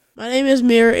My name is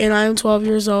Mir, and I am 12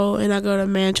 years old, and I go to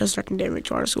Manchester Academic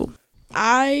Charter School.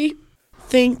 I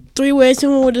think 3 ways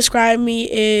someone would describe me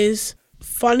is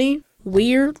funny,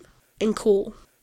 weird, and cool.